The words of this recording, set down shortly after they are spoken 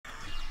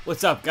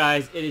What's up,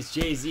 guys? It is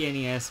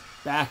JZNES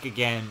back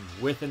again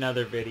with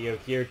another video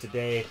here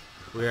today.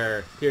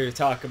 We're here to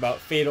talk about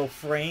Fatal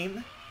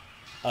Frame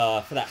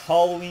for that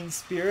Halloween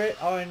spirit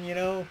on,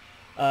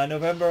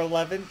 November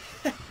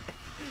 11th.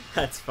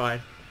 That's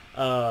fine.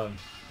 For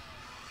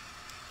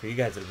you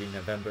guys, it'll be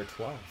November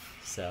 12th.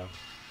 So,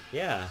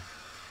 yeah.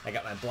 I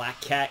got my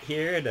black cat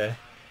here to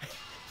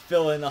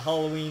fill in the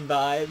Halloween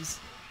vibes.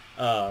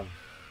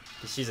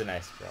 She's a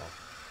nice girl,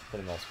 for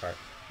the most part.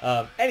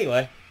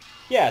 Anyway.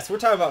 Yeah, so we're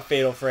talking about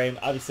Fatal Frame.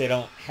 Obviously, I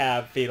don't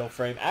have Fatal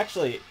Frame.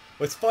 Actually,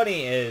 what's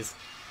funny is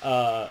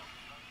my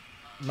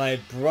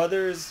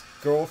brother's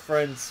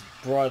girlfriend's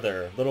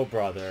little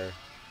brother,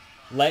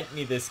 lent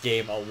me this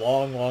game a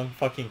long, long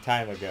fucking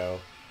time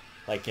ago.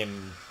 Like in,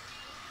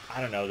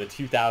 I don't know, the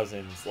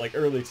 2000s, like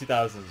early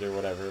 2000s or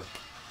whatever.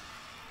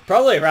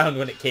 Probably around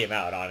when it came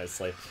out,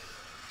 honestly.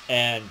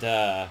 And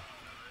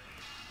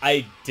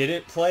I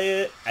didn't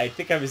play it. I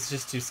think I was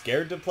just too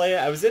scared to play it.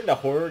 I was into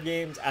horror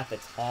games at the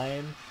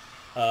time.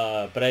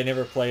 But I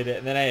never played it,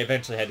 and then I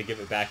eventually had to give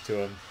it back to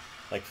him,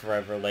 like,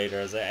 forever later.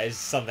 It's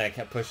something I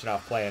kept pushing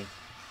off playing.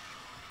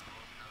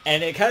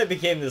 And it kind of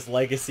became this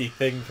legacy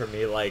thing for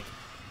me, like,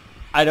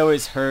 I'd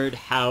always heard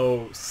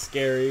how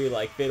scary,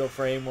 like, Fatal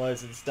Frame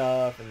was and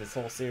stuff, and this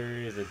whole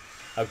series, and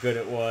how good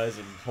it was,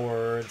 and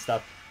horror and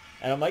stuff.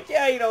 And I'm like,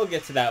 yeah, I'll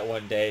get to that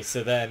one day.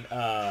 So then,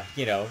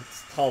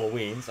 it's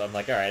Halloween, so I'm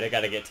like, alright, I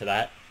gotta get to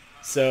that.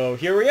 So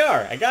here we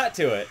are. I got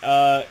to it,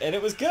 and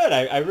it was good.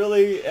 I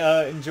really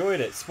enjoyed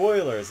it.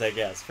 Spoilers, I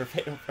guess, for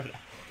Fatal Frame.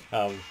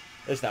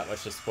 There's not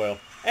much to spoil.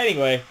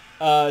 Anyway,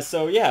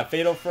 so yeah,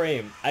 Fatal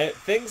Frame.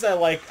 Things I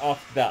like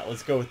off the bat.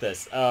 Let's go with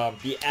this.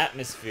 The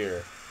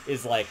atmosphere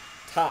is like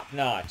top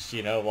notch.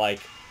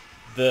 Like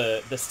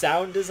the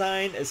sound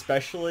design,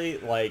 especially,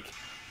 like,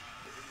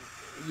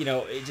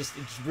 it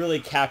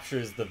really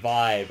captures the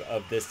vibe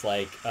of this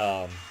like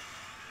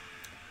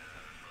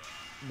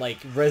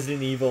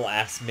Resident Evil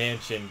ass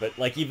mansion, but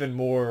like even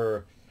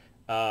more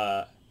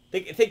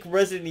think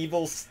Resident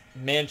Evil's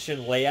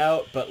mansion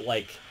layout, but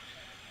like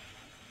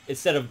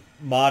instead of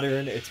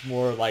modern, it's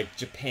more like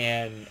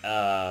Japan,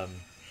 and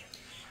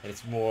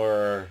it's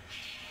more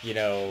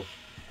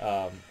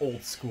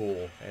old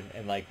school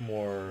and like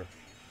more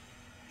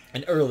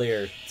an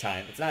earlier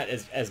time. It's not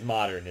as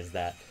modern as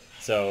that.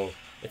 So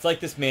it's like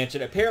this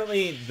mansion.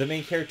 Apparently the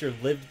main character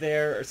lived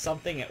there or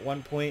something at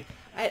one point.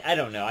 I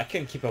don't know. I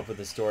couldn't keep up with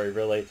the story,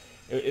 really.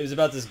 It was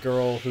about this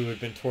girl who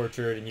had been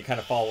tortured, and you kind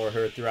of follow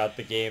her throughout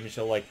the game, and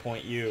she'll, like,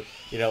 point you,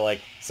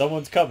 like,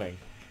 someone's coming.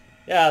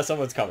 Yeah,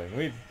 someone's coming.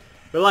 We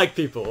like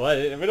people.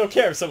 We don't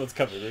care if someone's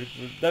coming.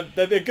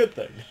 That'd be a good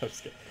thing. No, I'm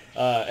just kidding.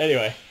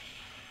 Anyway.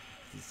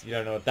 If you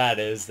don't know what that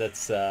is,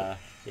 that's, yeah,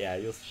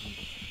 you'll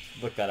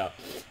look that up.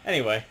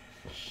 Anyway.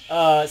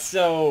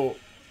 So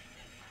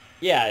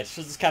yeah,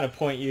 she'll just kind of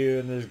point you,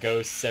 and there's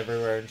ghosts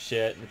everywhere and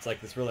shit, and it's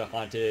like this really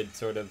haunted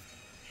sort of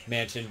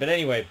mansion. But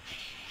anyway,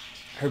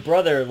 her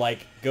brother,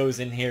 like, goes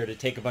in here to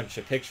take a bunch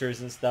of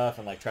pictures and stuff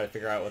and, like, try to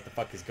figure out what the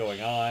fuck is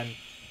going on.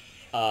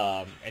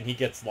 And he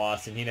gets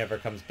lost and he never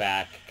comes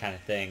back, kind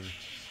of thing.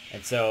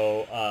 And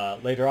so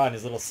later on,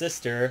 his little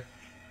sister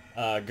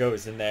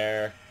goes in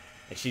there,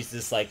 and she's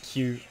this, like,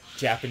 cute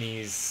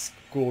Japanese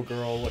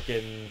schoolgirl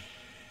looking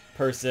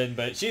person,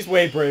 but she's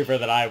way braver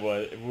than I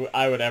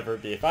would ever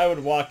be. If I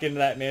would walk into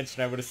that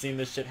mansion, I would have seen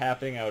this shit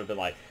happening, I would have been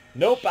like,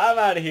 nope, I'm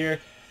out of here.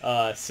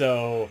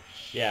 So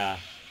yeah,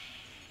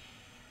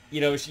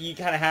 you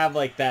kind of have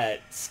like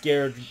that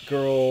scared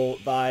girl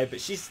vibe,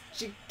 but she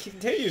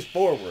continues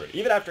forward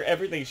even after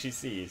everything she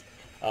sees.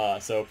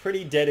 So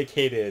pretty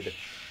dedicated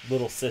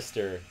little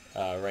sister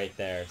right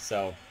there.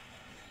 So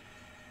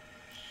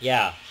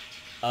yeah,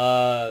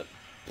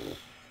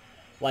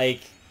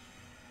 like,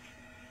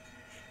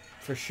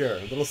 for sure,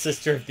 little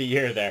sister of the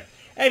year there.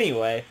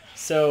 Anyway,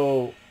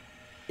 so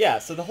yeah,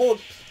 so the whole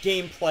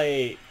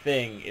gameplay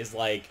thing is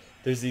like,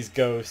 there's these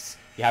ghosts,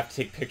 you have to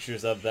take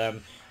pictures of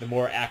them. The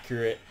more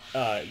accurate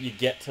you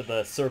get to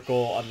the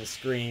circle on the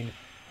screen,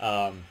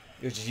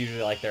 which is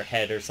usually like their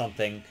head or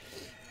something,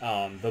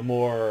 the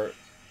more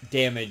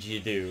damage you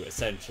do,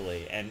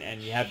 essentially.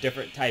 And you have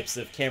different types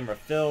of camera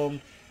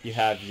film. You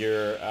have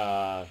your,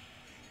 I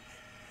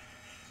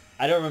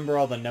don't remember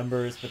all the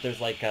numbers, but there's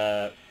like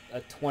a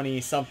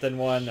 20-something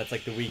one that's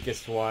like the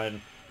weakest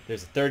one.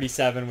 There's a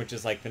 37, which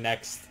is like the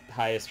next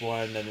highest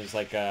one. Then there's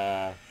like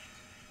a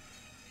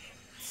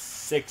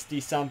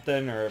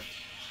 60-something or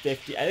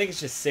 50. I think it's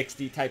just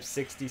 60, type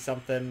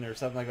 60-something or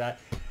something like that,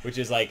 which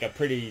is like a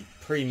pretty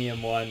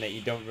premium one that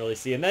you don't really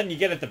see. And then you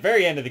get at the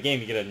very end of the game,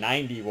 you get a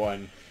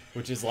 91,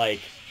 which is like,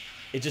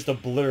 it just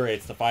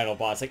obliterates the final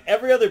boss. Like,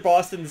 every other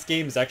boss in this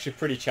game is actually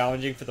pretty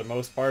challenging for the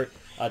most part.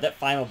 That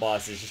final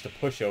boss is just a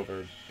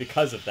pushover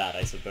because of that,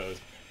 I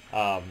suppose.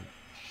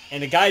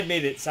 And the guide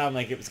made it sound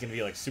like it was going to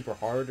be like super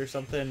hard or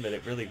something, but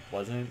it really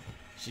wasn't.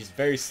 She's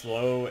very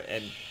slow,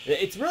 and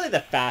it's really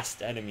the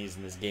fast enemies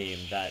in this game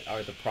that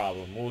are the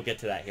problem. We'll get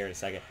to that here in a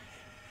second.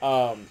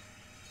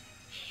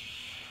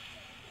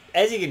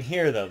 As you can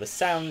hear, though, the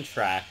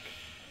soundtrack,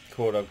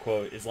 quote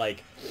unquote, is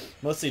like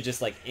mostly just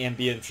like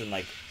ambience and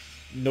like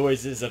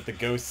noises of the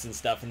ghosts and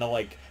stuff, and they'll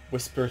like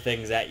whisper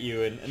things at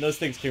you, and those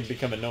things can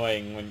become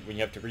annoying when you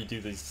have to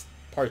redo these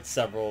parts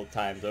several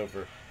times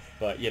over.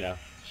 But you know,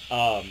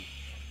 but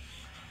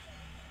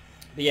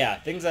yeah,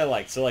 things I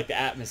liked. So like the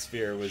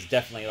atmosphere was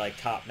definitely like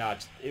top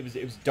notch. It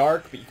was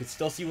dark, but you could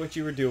still see what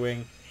you were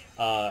doing.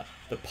 The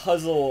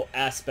puzzle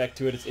aspect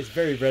to it is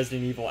very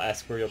Resident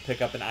Evil-esque, where you'll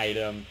pick up an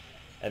item,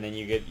 and then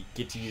you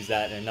get to use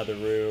that in another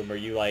room, or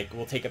you like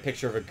will take a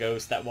picture of a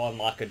ghost that will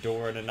unlock a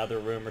door in another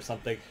room or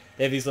something.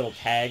 They have these little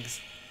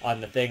tags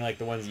on the thing, like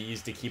the ones you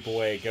use to keep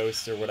away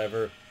ghosts or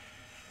whatever,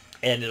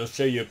 and it'll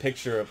show you a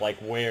picture of like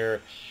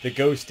where the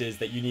ghost is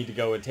that you need to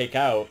go and take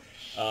out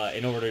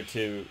in order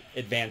to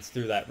advance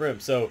through that room.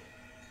 So,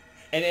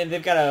 and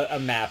they've got a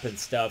map and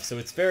stuff, so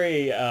it's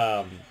very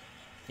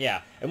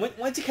yeah. And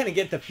once you kind of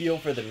get the feel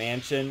for the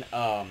mansion,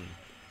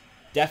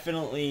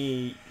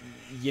 definitely,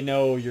 you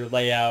know, your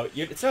layout.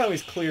 It's not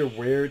always clear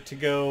where to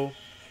go,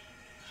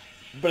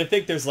 but I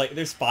think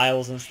there's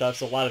files and stuff,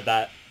 so a lot of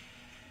that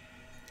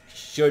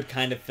should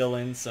kind of fill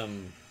in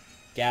some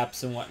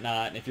gaps and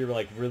whatnot. And if you're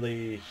like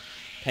really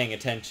paying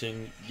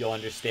attention, you'll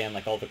understand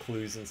like all the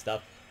clues and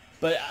stuff.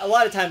 But a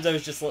lot of times I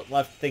was just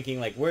left thinking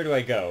like, where do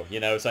I go?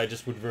 You know, so I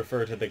just would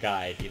refer to the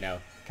guide, you know,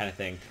 kind of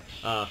thing.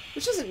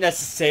 Which isn't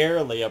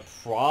necessarily a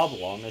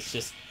problem. It's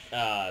just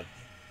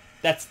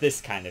that's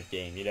this kind of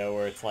game, you know,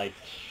 where it's like,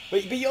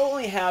 but you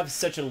only have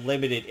such a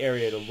limited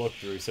area to look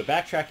through, so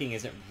backtracking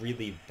isn't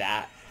really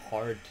that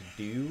hard to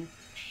do.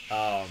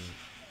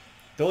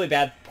 The only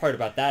bad part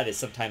about that is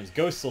sometimes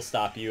ghosts will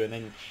stop you, and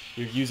then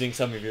you're using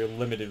some of your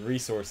limited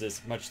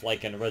resources, much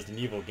like in a Resident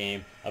Evil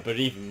game, but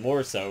even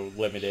more so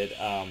limited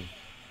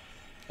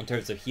in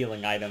terms of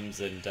healing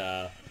items and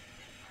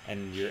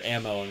your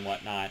ammo and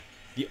whatnot.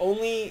 The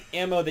only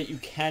ammo that you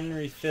can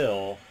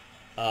refill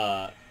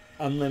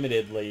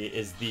unlimitedly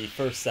is the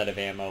first set of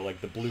ammo,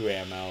 like the blue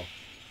ammo.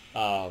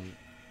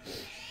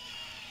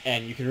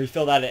 And you can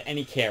refill that at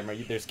any camera.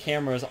 There's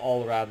cameras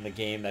all around the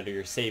game that are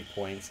your save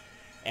points,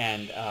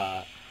 and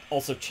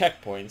also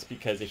checkpoints,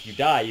 because if you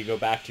die, you go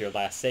back to your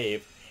last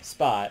save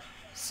spot.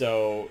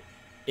 So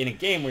in a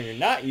game where you're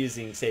not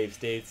using save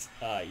states,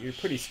 you're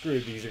pretty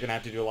screwed, because you're going to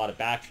have to do a lot of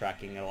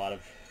backtracking and a lot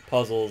of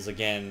puzzles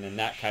again and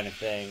that kind of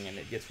thing, and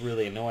it gets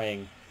really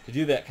annoying to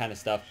do that kind of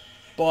stuff.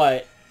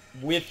 But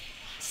with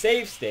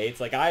save states,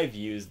 like I've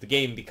used, the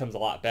game becomes a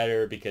lot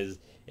better because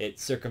it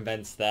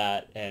circumvents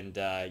that, and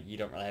you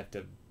don't really have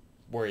to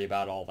worry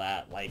about all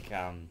that, like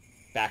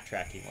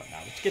backtracking and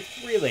whatnot, which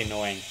gets really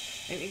annoying.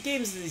 And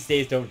games these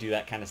days don't do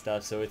that kind of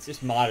stuff, so it's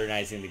just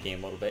modernizing the game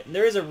a little bit. And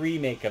there is a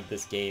remake of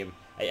this game,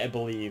 I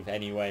believe,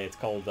 anyway. It's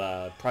called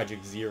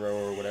Project Zero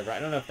or whatever. I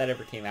don't know if that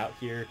ever came out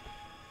here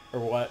or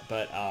what,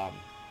 but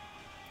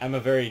I'm a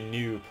very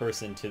new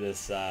person to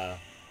this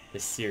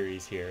this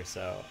series here,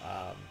 so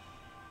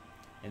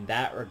in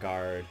that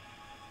regard,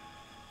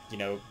 you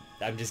know,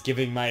 I'm just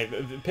giving my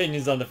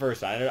opinions on the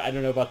first one. I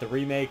don't know about the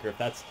remake or if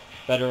that's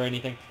better or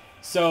anything.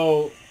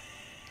 So,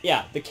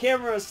 yeah, the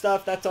camera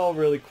stuff, that's all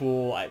really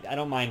cool. I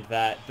don't mind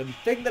that. The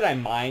thing that I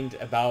mind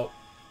about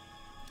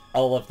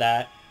all of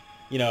that,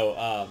 you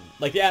know,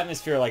 like the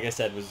atmosphere, like I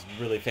said, was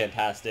really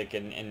fantastic,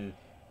 and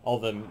all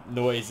the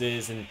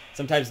noises, and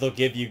sometimes they'll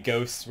give you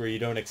ghosts where you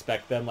don't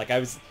expect them. Like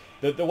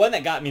the one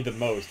that got me the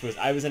most was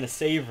I was in a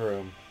save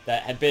room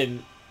that had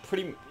been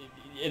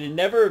it had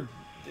never,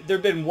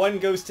 there'd been one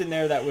ghost in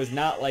there that was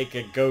not like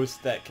a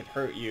ghost that could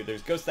hurt you.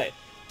 There's ghosts that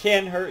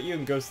can hurt you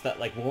and ghosts that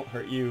like won't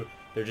hurt you.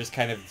 They're just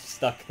kind of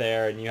stuck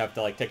there, and you have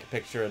to like take a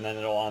picture and then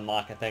it'll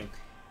unlock a thing.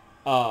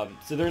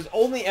 So there's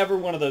only ever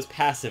one of those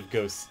passive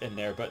ghosts in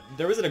there, but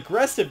there was an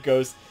aggressive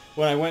ghost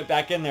when I went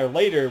back in there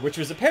later, which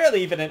was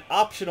apparently even an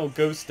optional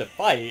ghost to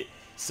fight.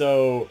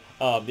 So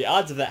the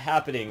odds of that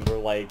happening were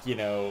like, you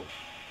know,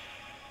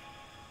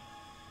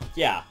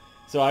 yeah.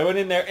 So I went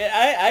in there,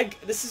 and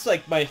this is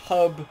like my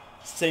hub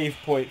save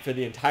point for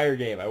the entire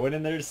game. I went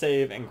in there to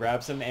save and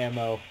grab some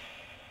ammo,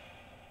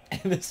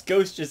 and this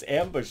ghost just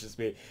ambushes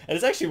me. And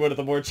it's actually one of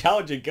the more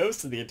challenging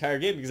ghosts in the entire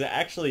game, because it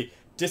actually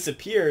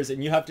disappears,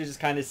 and you have to just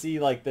kind of see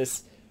like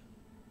this,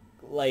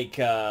 like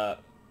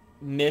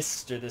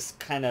mist, or this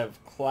kind of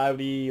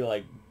cloudy,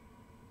 like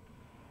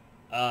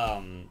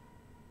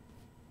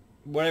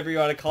whatever you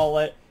want to call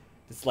it,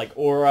 this like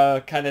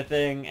aura kind of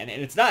thing, and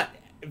it's not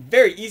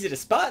very easy to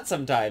spot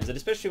sometimes, and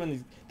especially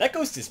when that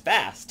ghost is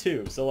fast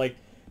too. So like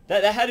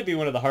that had to be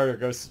one of the harder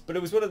ghosts, but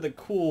it was one of the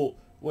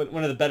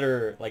one of the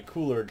better, like,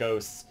 cooler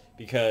ghosts,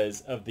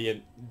 because of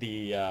the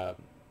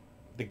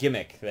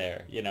gimmick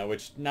there, you know,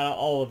 which not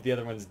all of the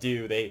other ones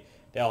do. They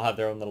all have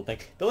their own little thing.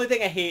 The only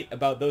thing I hate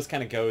about those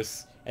kind of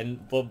ghosts, and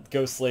the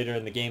ghosts later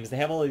in the game, is they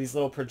have all of these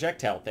little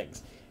projectile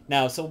things.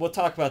 Now, so we'll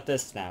talk about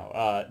this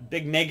now.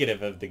 Big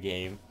negative of the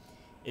game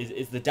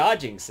is the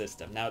dodging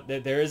system. Now,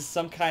 there is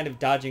some kind of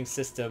dodging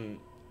system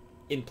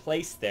in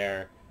place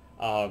there.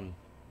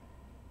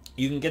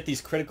 You can get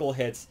these critical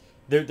hits.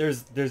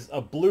 There's a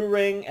blue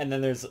ring, and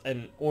then there's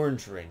an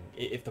orange ring.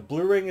 If the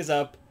blue ring is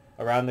up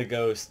around the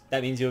ghost,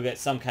 that means you'll get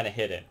some kind of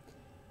hit in.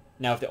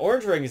 Now, if the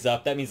orange ring is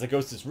up, that means the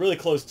ghost is really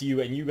close to you,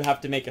 and you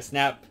have to make a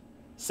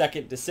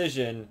snap-second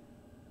decision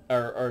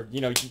or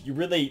you know, you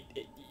really,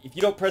 if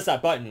you don't press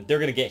that button, they're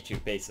gonna get you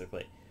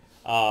basically.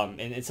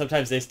 And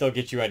sometimes they still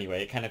get you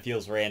anyway. It kind of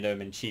feels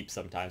random and cheap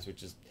sometimes,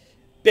 which is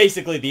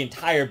basically the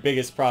entire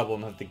biggest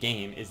problem of the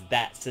game is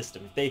that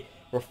system. If they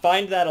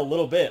refined that a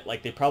little bit,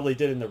 like they probably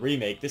did in the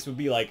remake, this would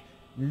be like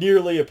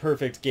nearly a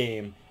perfect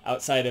game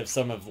outside of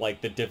some of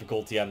like the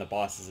difficulty on the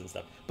bosses and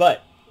stuff.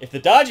 But if the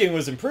dodging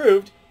was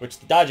improved, which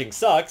the dodging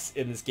sucks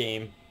in this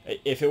game,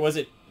 if it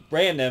wasn't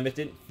random, it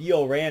didn't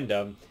feel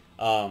random,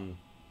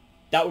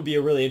 that would be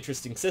a really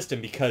interesting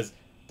system, because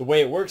the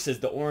way it works is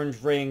the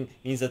orange ring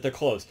means that they're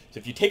close. So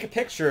if you take a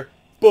picture,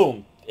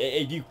 boom,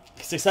 if you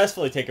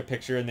successfully take a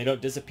picture and they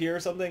don't disappear or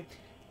something,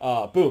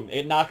 boom,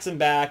 it knocks them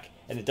back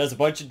and it does a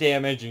bunch of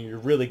damage and you're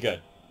really good.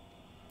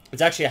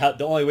 It's actually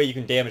the only way you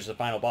can damage the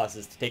final boss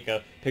is to take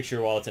a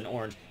picture while it's in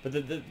orange. But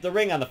the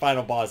ring on the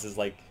final boss is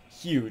like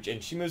huge,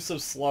 and she moves so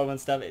slow and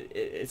stuff.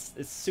 It's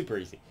super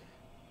easy.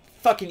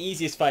 Fucking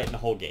easiest fight in the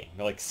whole game.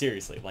 Like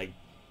seriously, like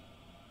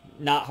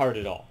not hard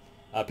at all.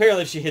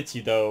 Apparently if she hits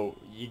you though,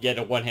 you get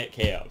a one-hit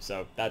KO,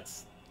 so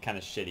that's kind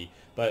of shitty.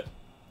 But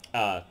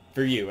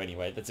for you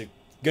anyway, that's a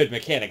good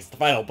mechanic. It's the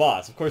final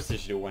boss. Of course they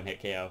should do a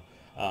one-hit KO.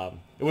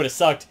 It would have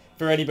sucked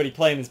for anybody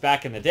playing this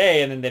back in the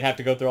day, and then they'd have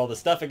to go through all this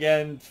stuff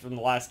again from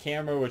the last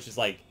camera, which is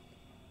like,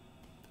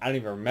 I don't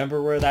even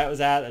remember where that was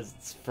at.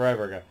 It's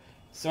forever ago.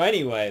 So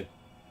anyway,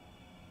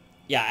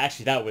 yeah,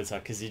 actually that would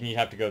suck, because then you'd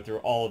have to go through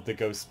all of the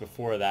ghosts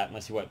before that,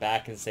 unless you went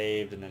back and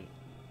saved, and then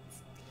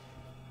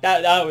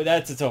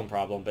that's its own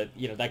problem. But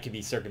you know, that could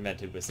be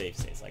circumvented with save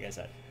states, like I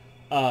said.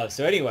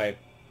 So anyway,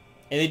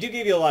 and they do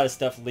give you a lot of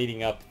stuff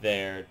leading up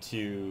there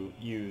to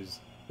use.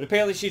 But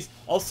apparently she's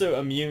also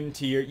immune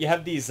to you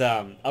have these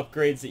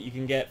upgrades that you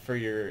can get for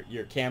your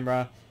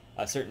camera,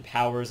 certain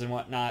powers and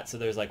whatnot. So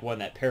there's like one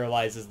that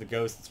paralyzes the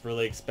ghost. It's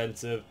really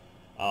expensive.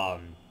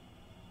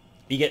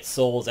 You get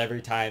souls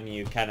every time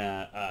you kind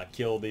of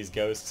kill these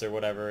ghosts or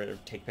whatever, or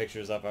take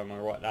pictures of them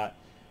or whatnot.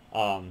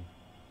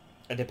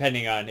 And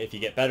depending on if you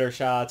get better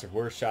shots or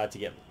worse shots, you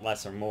get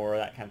less or more,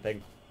 that kind of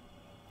thing.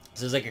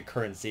 So there's like a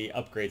currency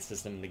upgrade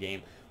system in the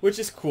game, which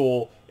is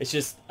cool. It's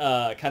just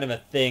kind of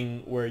a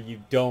thing where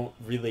you don't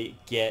really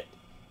get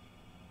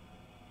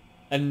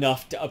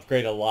enough to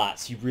upgrade a lot,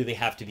 so you really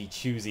have to be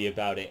choosy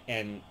about it.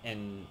 And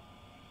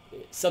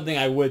something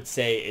I would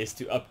say is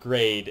to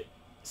upgrade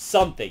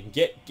something.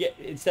 Get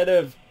instead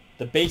of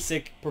the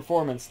basic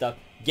performance stuff,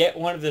 get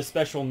one of the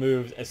special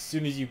moves as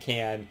soon as you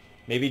can.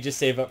 Maybe just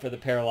save up for the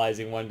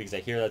paralyzing one, because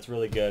I hear that's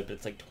really good, but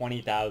it's like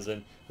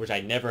 20,000, which I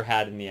never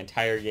had in the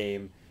entire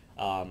game.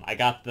 I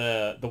got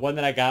the one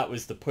that I got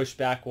was the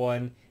pushback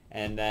one,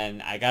 and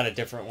then I got a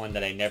different one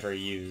that I never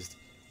used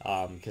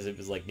because it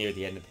was like near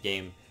the end of the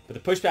game.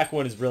 But the pushback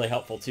one is really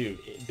helpful too.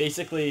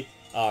 Basically,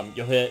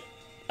 you'll hit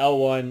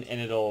L1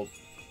 and it'll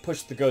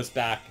push the ghost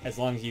back as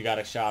long as you got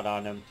a shot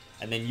on him,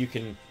 and then you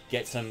can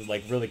get some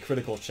like really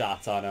critical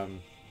shots on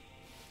him,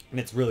 and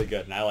it's really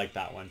good, and I like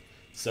that one.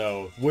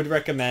 So would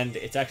recommend.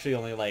 It's actually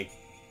only like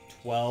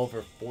 12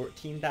 or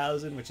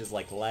 14,000, which is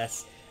like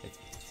less.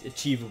 It's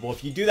achievable.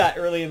 If you do that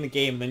early in the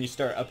game, then you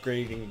start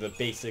upgrading the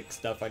basic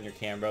stuff on your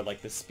camera,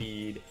 like the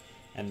speed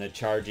and the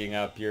charging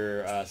up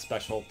your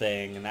special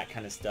thing and that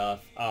kind of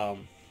stuff.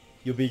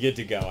 You'll be good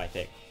to go, I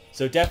think.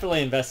 So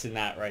definitely invest in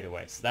that right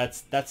away. So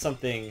that's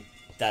something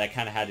that I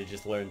kind of had to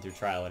just learn through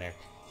trial and error.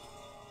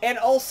 And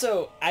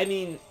also, I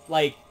mean,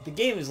 like, the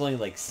game is only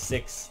like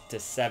 6 to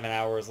 7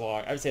 hours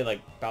long. I would say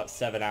like about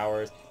 7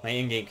 hours. My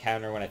in-game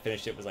counter when I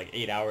finished it was like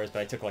 8 hours,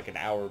 but I took like an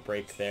hour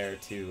break there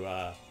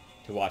to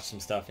watch some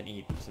stuff and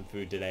eat some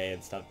food today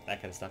and stuff,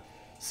 that kind of stuff.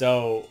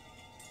 So,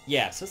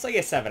 yeah, so it's like a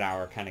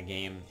 7-hour kind of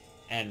game,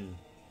 and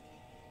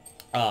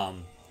so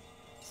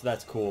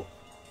that's cool.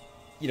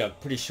 You know,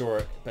 pretty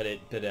short, but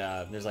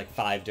there's like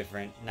 5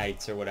 different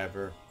nights or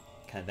whatever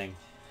kind of thing.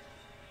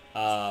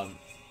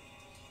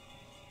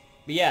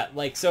 But yeah,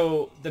 like,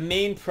 so the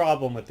main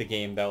problem with the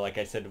game, though, like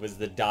I said, was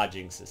the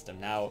dodging system.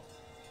 Now,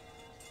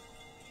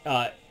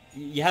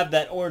 you have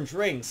that orange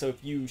ring, so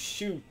if you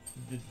shoot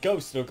the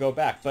ghost, it'll go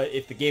back. But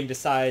if the game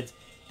decides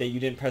that you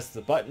didn't press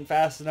the button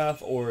fast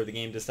enough, or the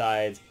game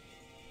decides,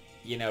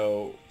 you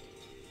know,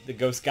 the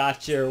ghost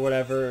got you or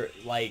whatever,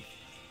 like,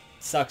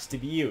 sucks to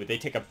be you. They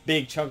take a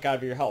big chunk out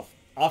of your health,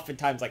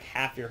 oftentimes like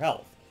half your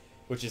health,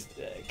 which is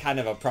kind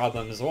of a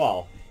problem as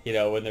well, you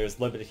know, when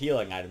there's limited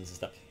healing items and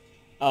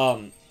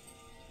stuff.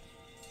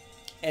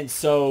 And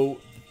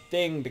so the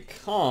thing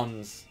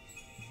becomes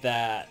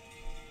that,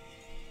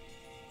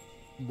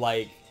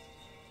 like,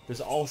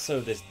 there's also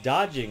this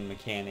dodging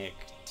mechanic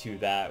to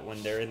that. When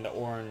they're in the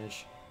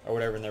orange or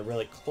whatever and they're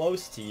really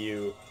close to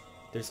you,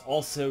 there's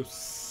also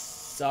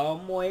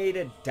some way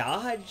to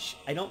dodge.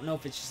 I don't know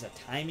if it's just a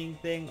timing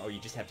thing or you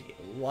just have to get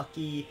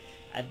lucky.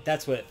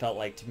 That's what it felt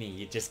like to me.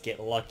 You just get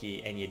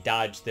lucky and you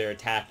dodge their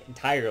attack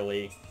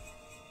entirely.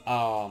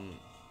 I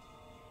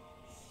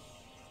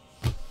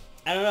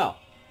don't know.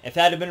 If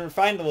that had been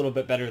refined a little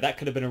bit better, that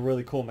could have been a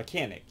really cool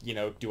mechanic. You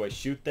know, do I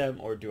shoot them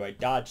or do I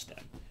dodge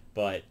them?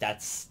 But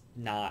that's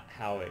not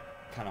how it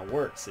kind of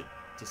works. It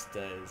just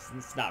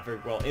it's not very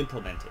well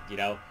implemented, you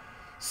know?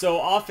 So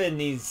often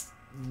these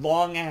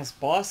long ass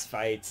boss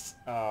fights.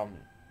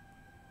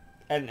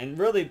 And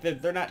really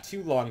they're not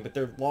too long, but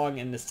they're long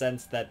in the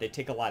sense that they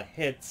take a lot of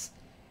hits,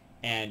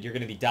 and you're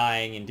going to be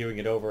dying and doing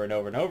it over and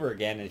over and over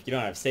again. And if you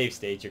don't have save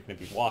states, you're going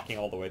to be walking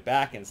all the way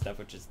back and stuff,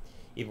 which is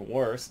even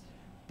worse.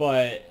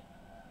 But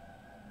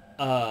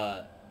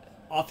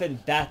often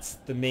that's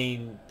the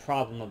main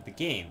problem of the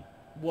game.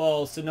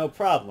 Well, so no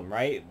problem,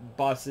 right?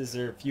 Bosses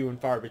are few and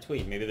far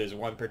between. Maybe there's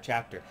one per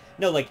chapter.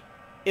 No, like,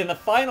 in the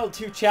final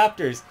 2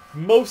 chapters,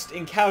 most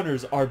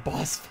encounters are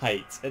boss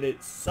fights, and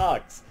it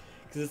sucks.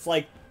 Because it's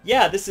like,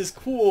 yeah, this is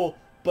cool,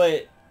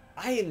 but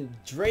I am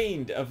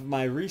drained of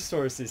my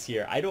resources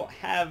here. I don't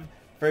have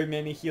very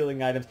many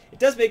healing items. It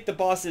does make the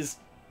bosses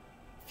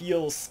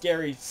feel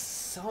scary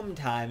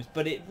sometimes,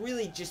 but it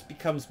really just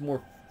becomes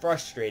more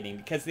frustrating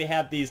because they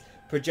have these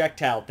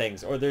projectile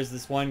things. Or there's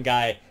this one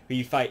guy who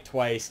you fight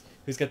twice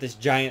who's got this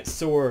giant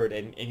sword,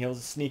 and he'll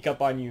sneak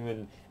up on you,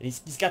 and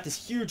he's got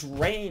this huge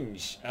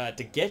range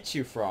to get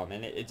you from,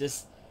 and it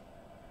just...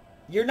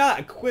 You're not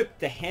equipped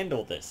to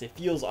handle this. It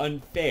feels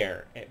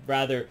unfair,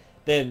 rather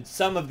than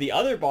some of the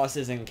other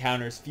bosses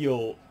encounters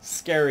feel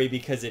scary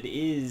because it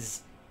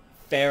is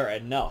fair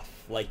enough.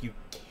 Like, you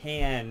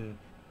can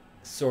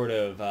sort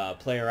of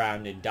play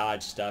around and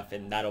dodge stuff,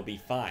 and that'll be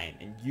fine.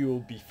 And you'll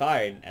be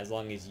fine as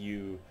long as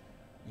you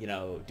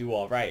know, do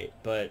all right.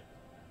 But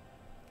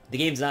the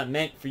game's not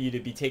meant for you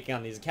to be taking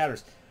on these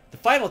encounters. The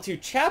final 2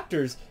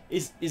 chapters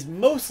is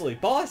mostly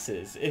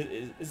bosses.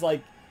 It's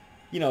like,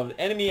 you know,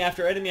 enemy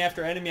after enemy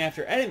after enemy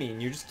after enemy,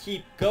 and you just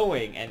keep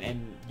going,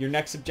 and your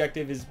next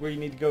objective is where you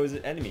need to go as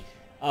an enemy.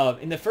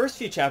 In the first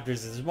few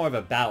chapters, there's more of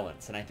a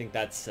balance, and I think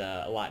that's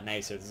a lot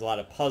nicer. There's a lot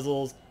of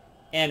puzzles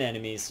and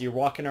enemies, so you're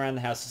walking around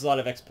the house. There's a lot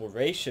of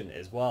exploration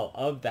as well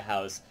of the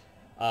house.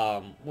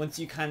 Once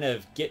you kind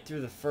of get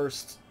through the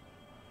first,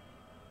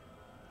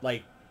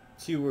 like,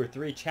 2 or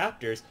 3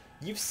 chapters,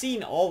 you've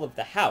seen all of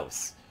the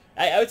house.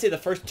 I would say the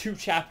first 2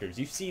 chapters,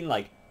 you've seen,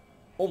 like,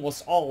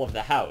 almost all of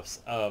the house.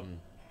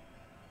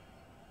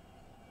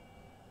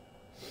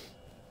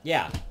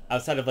 Yeah,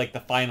 outside of, like, the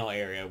final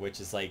area, which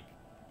is, like,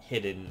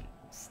 hidden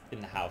in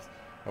the house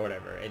or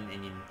whatever,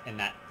 and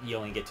that you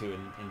only get to in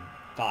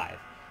 5,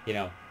 you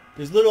know.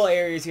 There's little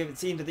areas you haven't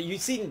seen, but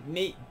you've seen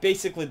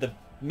basically the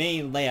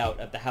main layout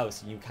of the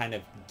house, and you kind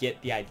of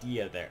get the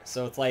idea there.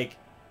 So it's like,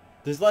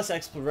 there's less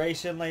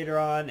exploration later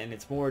on, and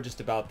it's more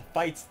just about the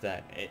fights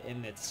then,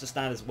 and it's just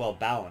not as well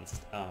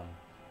balanced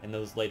in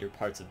those later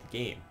parts of the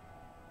game.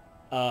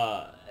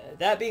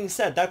 That being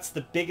said, that's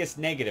the biggest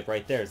negative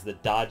right there, is the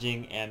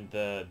dodging and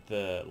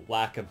the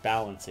lack of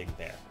balancing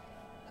there.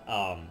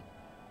 Other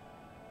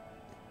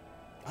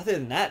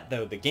than that,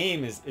 though, the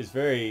game is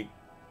very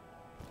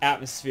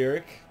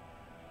atmospheric,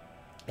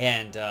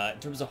 and in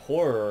terms of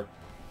horror,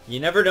 you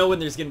never know when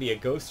there's going to be a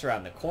ghost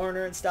around the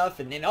corner and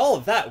stuff, and all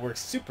of that works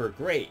super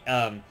great.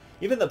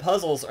 Even the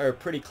puzzles are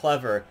pretty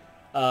clever.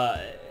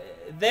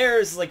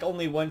 There's like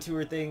only one or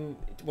two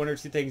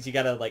things you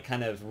gotta like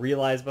kind of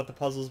realize about the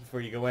puzzles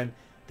before you go in.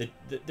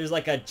 There's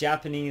like a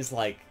Japanese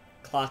like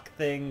clock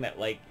thing that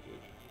like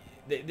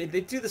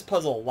they do this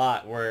puzzle a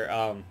lot where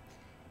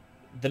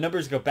the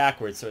numbers go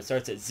backwards, so it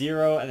starts at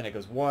 0 and then it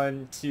goes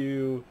 1,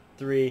 2,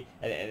 3,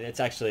 and it's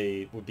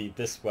actually would be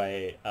this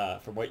way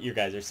from what you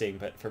guys are seeing,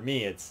 but for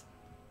me it's,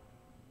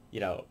 you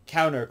know,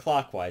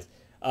 counterclockwise.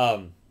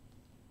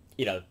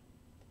 You know,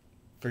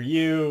 for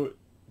you,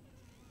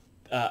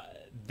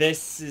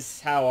 this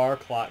is how our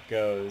clock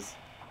goes,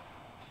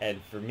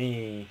 and for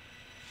me,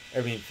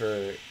 I mean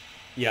for,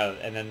 you know,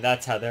 and then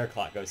that's how their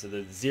clock goes. So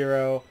there's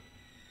 0,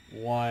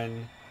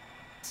 1,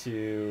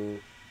 2,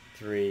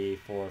 3,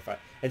 4, 5,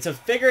 and so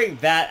figuring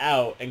that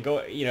out and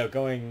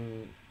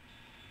going,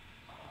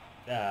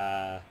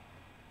 no,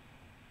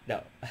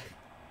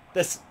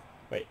 this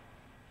way,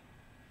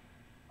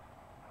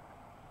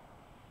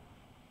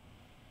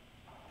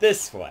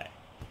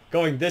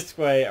 going this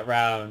way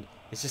around.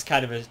 It's just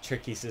kind of a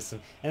tricky system.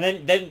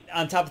 And then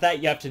on top of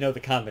that, you have to know the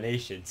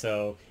combination.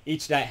 So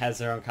each night has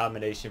their own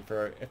combination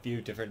for a few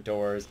different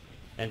doors.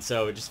 And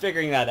so just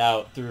figuring that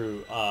out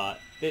through...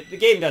 the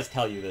game does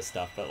tell you this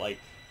stuff, but like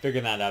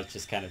figuring that out is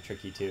just kind of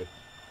tricky too.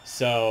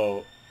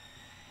 So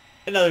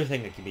another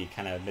thing that can be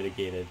kind of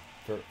mitigated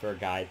for a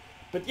guide.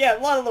 But yeah,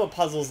 a lot of little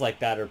puzzles like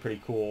that are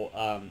pretty cool.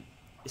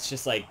 It's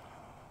just like,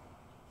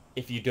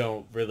 if you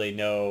don't really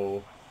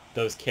know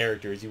those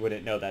characters, you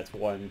wouldn't know that's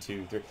 1,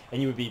 2, 3, and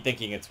you would be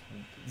thinking it's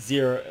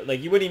 0.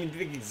 Like, you wouldn't even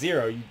think it's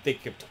 0. You'd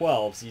think of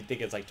 12, so you'd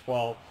think it's like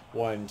 12,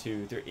 1,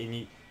 2, 3, and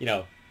you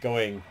know,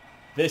 going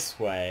this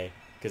way,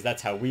 because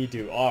that's how we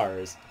do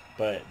ours,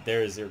 but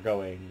theirs are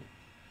going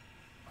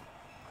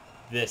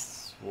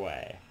this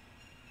way.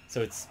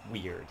 So it's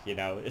weird, you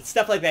know? It's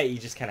stuff like that you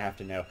just kind of have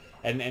to know.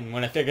 And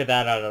when I figured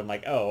that out, I'm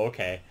like, oh,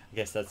 okay, I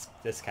guess that's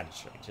kind of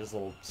strange. It's a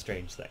little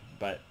strange thing,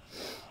 but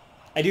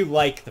I do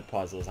like the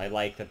puzzles. I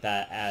like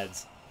that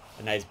adds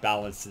a nice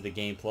balance to the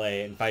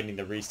gameplay, and finding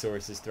the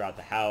resources throughout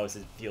the house.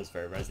 It feels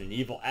very Resident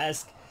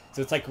Evil-esque.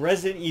 So it's like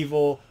Resident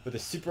Evil with a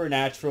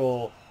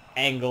supernatural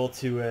angle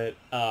to it,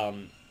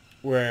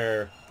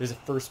 where there's a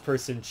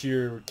first-person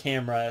shooter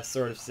camera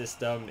sort of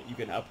system that you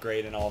can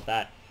upgrade and all of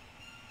that.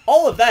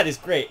 All of that is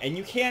great, and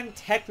you can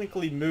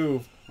technically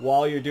move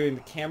while you're doing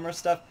the camera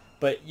stuff,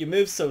 but you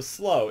move so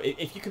slow.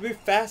 If you could move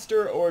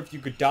faster or if you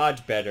could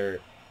dodge better,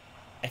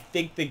 I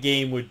think the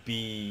game would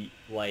be,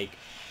 like,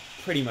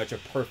 pretty much a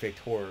perfect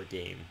horror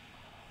game.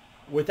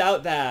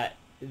 Without that,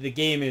 the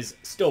game is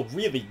still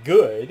really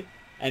good,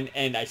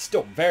 and I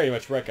still very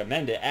much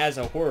recommend it as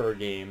a horror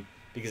game,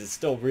 because it's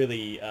still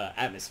really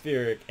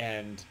atmospheric,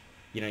 and,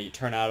 you know, you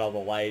turn out all the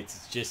lights,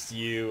 it's just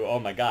you. Oh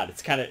my god,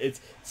 it's kind of,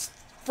 it's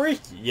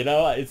freaky, you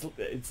know?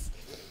 It's,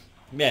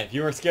 man, if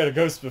you weren't scared of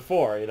ghosts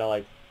before, you know,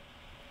 like,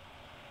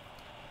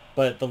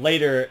 but the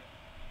later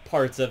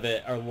parts of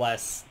it are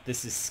less,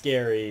 this is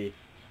scary,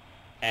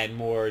 and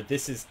more,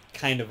 this is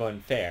kind of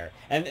unfair.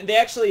 And they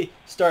actually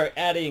start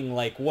adding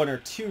like 1 or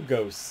 2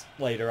 ghosts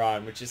later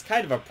on, which is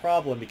kind of a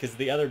problem because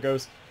the other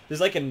ghosts,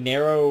 there's like a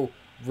narrow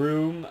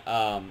room.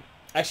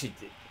 Actually,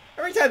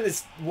 every time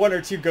this 1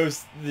 or 2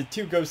 ghosts, the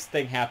 2 ghost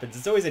thing happens,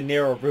 it's always a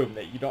narrow room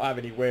that you don't have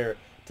anywhere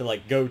to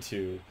like go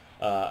to,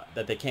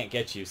 that they can't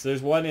get you. So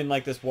there's one in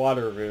like this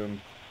water room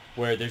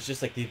where there's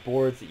just like these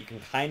boards that you can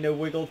kind of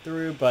wiggle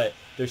through, but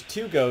there's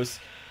 2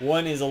 ghosts.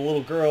 One is a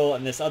little girl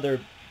and this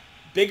other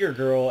bigger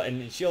girl,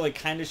 and she only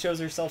kind of shows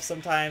herself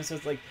sometimes, so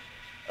it's like,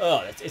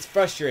 oh, it's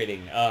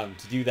frustrating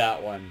to do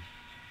that one.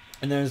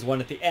 And then there's one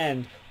at the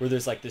end where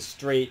there's like this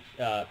straight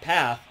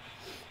path,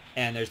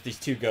 and there's these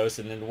 2 ghosts,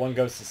 and then one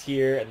ghost is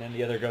here, and then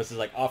the other ghost is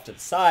like off to the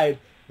side,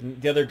 and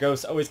the other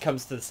ghost always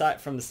comes to the side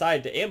from the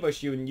side to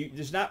ambush you, and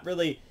there's not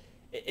really,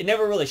 it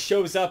never really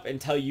shows up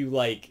until you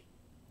like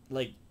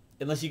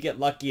unless you get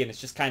lucky and it's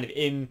just kind of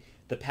in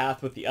the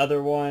path with the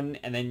other one,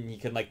 and then you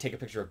can like take a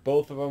picture of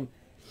both of them.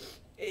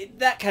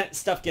 That kind of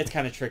stuff gets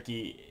kind of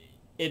tricky.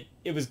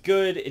 It was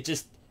good, it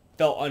just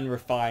felt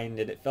unrefined,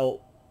 and it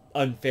felt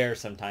unfair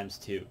sometimes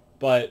too.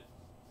 But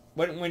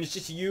when it's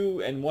just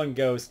you and one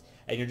ghost,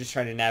 and you're just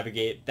trying to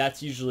navigate,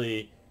 that's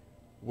usually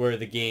where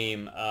the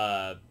game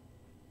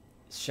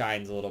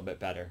shines a little bit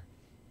better.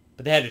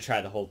 But they had to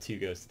try the whole 2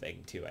 ghost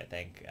thing too, I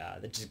think.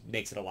 That just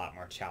makes it a lot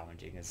more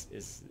challenging,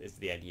 is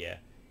the idea.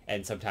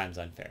 And sometimes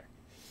unfair.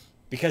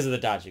 Because of the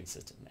dodging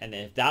system. And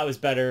if that was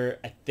better,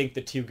 I think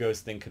the 2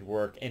 ghost thing could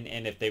work.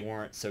 And if they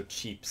weren't so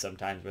cheap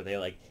sometimes, where they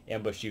like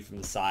ambush you from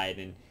the side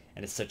and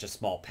it's such a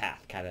small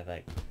path kind of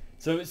thing.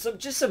 So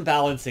just some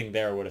balancing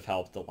there would have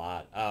helped a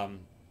lot.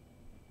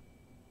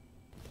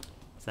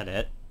 Is that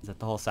it? Is that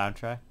the whole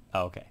soundtrack?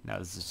 Oh, okay. No,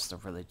 this is just a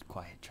really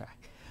quiet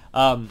track.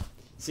 So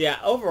yeah,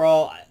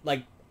 overall,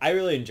 like, I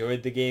really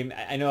enjoyed the game.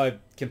 I know I've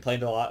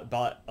complained a lot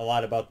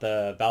about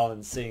the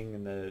balancing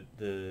and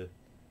the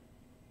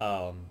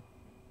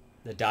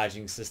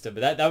dodging system,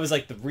 but that was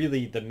like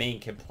the main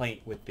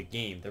complaint with the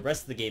game. The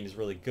rest of the game is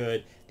really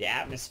good. The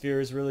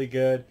atmosphere is really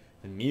good.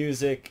 The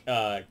music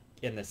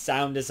and the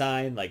sound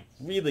design like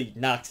really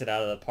knocks it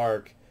out of the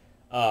park.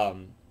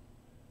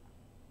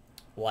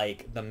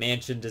 Like the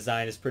mansion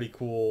design is pretty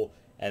cool,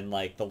 and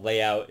like the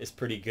layout is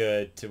pretty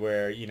good to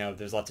where, you know,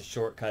 there's lots of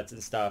shortcuts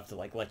and stuff to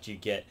like let you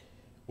get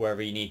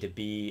wherever you need to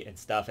be and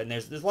stuff. And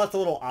there's lots of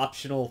little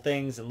optional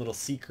things and little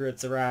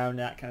secrets around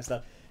that kind of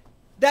stuff.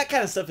 That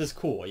kind of stuff is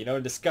cool, you know,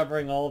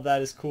 discovering all of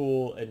that is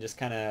cool, and just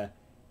kind of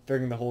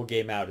figuring the whole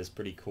game out is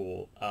pretty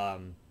cool.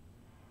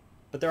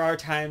 But there are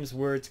times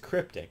where it's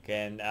cryptic,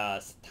 and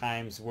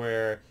times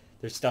where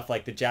there's stuff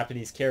like the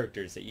Japanese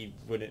characters that you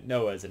wouldn't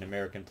know as an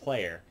American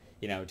player.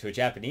 You know, to a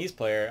Japanese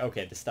player,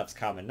 okay, this stuff's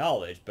common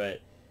knowledge,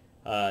 but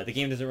the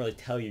game doesn't really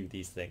tell you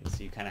these things,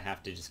 so you kind of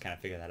have to just kind of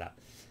figure that out.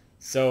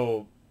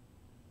 So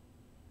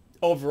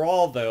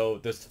overall, though,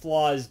 those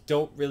flaws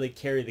don't really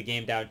carry the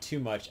game down too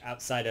much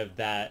outside of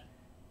that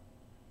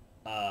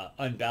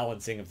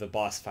unbalancing of the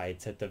boss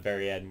fights at the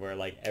very end, where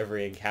like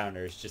every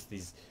encounter is just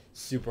these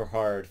super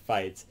hard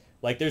fights.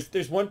 Like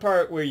there's one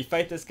part where you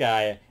fight this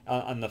guy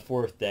on the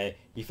 4th day.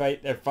 You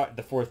fight the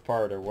 4th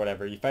part or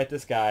whatever. You fight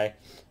this guy,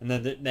 and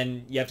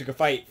then you have to go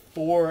fight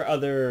 4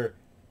 other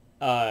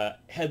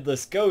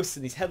headless ghosts.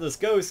 And these headless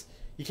ghosts,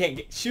 you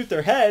can't shoot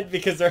their head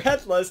because they're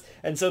headless,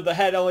 and so the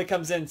head only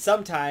comes in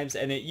sometimes,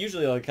 and it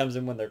usually only comes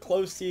in when they're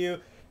close to you.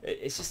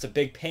 It's just a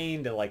big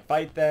pain to like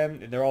fight them,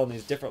 and they're all in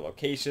these different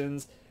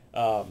locations.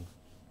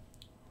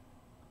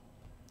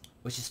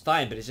 Which is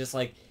fine, but it's just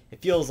like,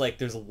 it feels like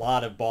there's a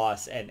lot of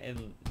boss,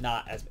 and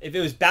not as, if it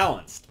was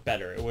balanced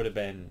better, it would have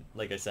been,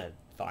 like I said,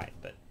 fine.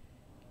 But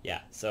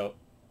yeah, so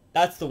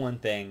that's the one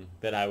thing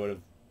that I would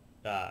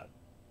have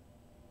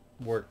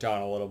worked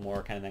on a little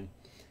more, kind of thing.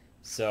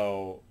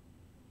 So,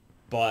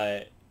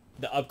 but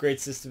the upgrade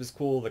system is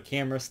cool, the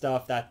camera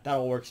stuff, that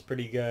all works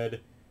pretty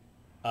good.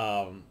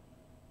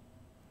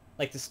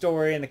 Like the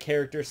story and the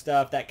character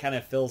stuff, that kind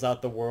of fills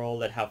out the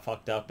world and how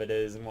fucked up it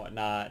is and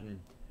whatnot, and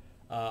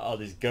all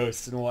these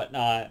ghosts and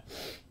whatnot.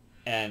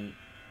 And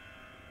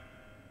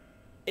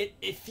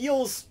it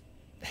feels,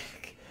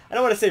 I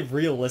don't want to say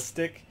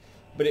realistic,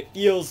 but it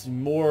feels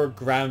more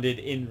grounded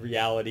in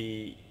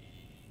reality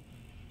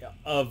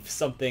of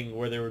something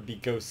where there would be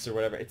ghosts or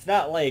whatever. It's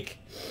not like,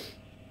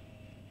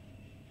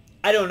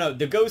 I don't know,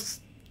 the ghosts,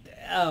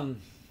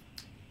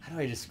 how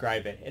do I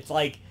describe it? It's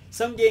like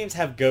some games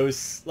have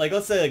ghosts, like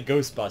let's say like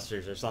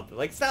Ghostbusters or something.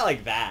 Like it's not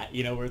like that,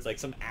 you know, where it's like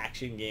some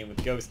action game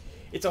with ghosts.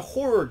 It's a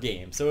horror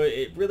game, so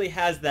it really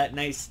has that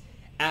nice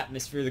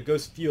atmosphere. The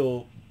ghosts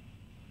feel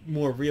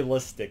more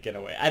realistic in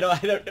a way. I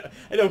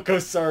know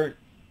ghosts aren't.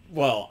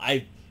 Well,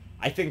 I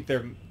think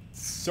there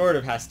sort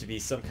of has to be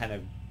some kind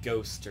of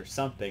ghost or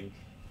something.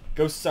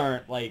 Ghosts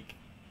aren't like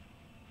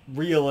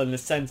real in the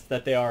sense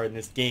that they are in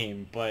this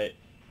game, but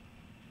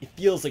it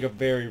feels like a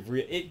very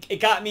real. It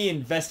got me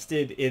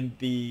invested in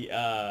the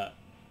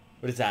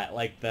what is that?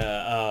 Like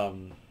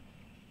the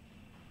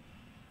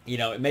you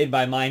know, it made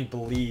my mind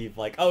believe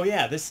like, oh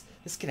yeah, this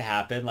could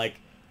happen, like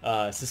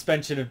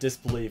suspension of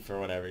disbelief or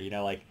whatever, you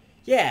know, like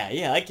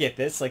yeah, I get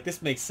this, like this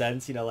makes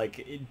sense, you know,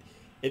 like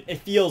it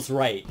feels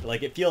right,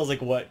 like it feels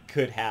like what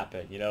could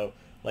happen, you know,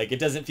 like it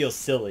doesn't feel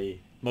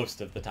silly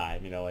most of the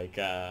time, you know, like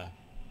and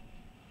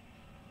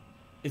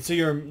so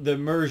the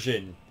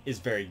immersion is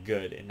very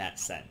good in that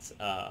sense,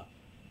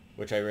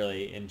 which I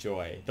really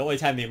enjoy. The only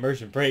time the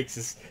immersion breaks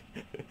is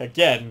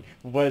again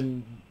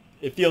when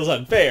it feels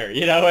unfair,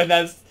 you know, and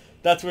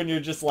that's when you're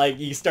just like,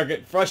 you start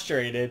getting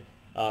frustrated.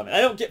 And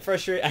I don't get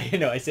frustrated. I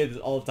know I say this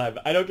all the time,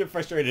 but I don't get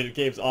frustrated in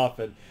games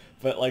often.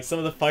 But like some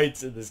of the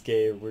fights in this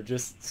game were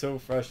just so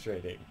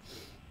frustrating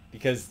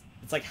because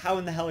it's like, how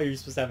in the hell are you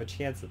supposed to have a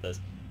chance at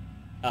this?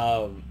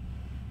 And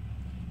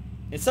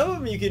some of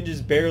them you can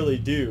just barely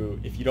do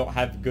if you don't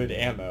have good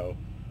ammo.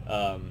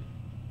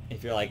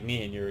 If you're like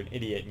me and you're an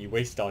idiot and you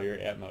waste all your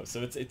ammo,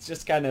 so it's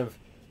just kind of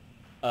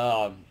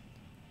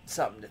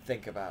something to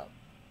think about.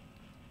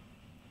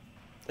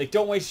 Like,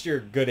 don't waste your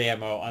good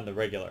ammo on the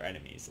regular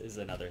enemies is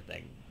another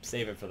thing.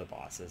 Save it for the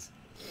bosses.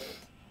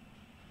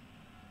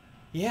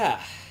 Yeah,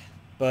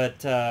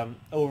 but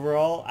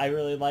overall, I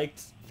really liked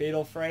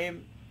Fatal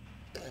Frame.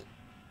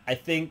 I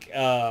think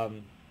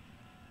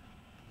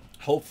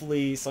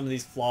hopefully some of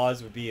these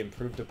flaws would be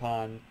improved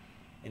upon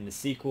in the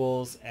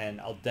sequels, and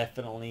I'll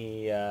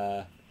definitely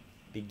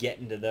be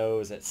getting to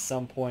those at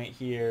some point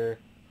here.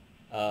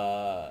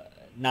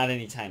 Not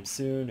anytime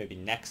soon, maybe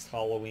next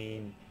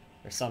Halloween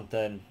or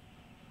something.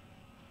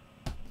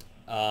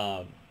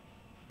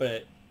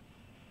 But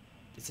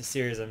it's a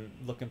series I'm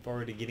looking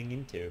forward to getting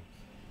into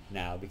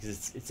now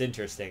because it's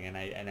interesting and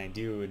I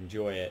do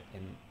enjoy it,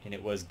 and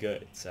it was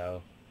good.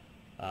 So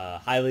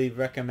highly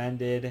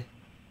recommended.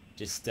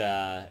 Just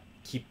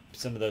keep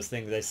some of those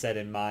things I said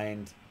in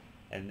mind,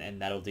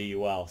 and that'll do you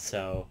well.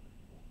 So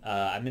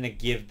I'm gonna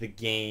give the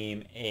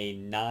game a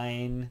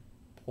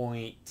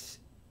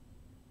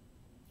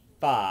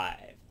 9.5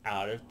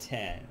 out of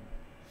 10.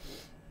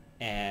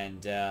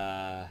 And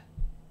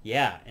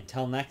yeah,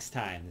 until next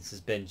time, this has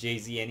been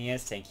JZNES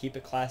saying keep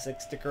it classic.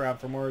 Stick around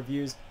for more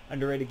reviews,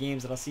 underrated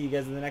games, and I'll see you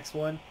guys in the next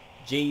one.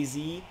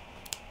 JZ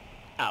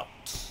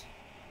out.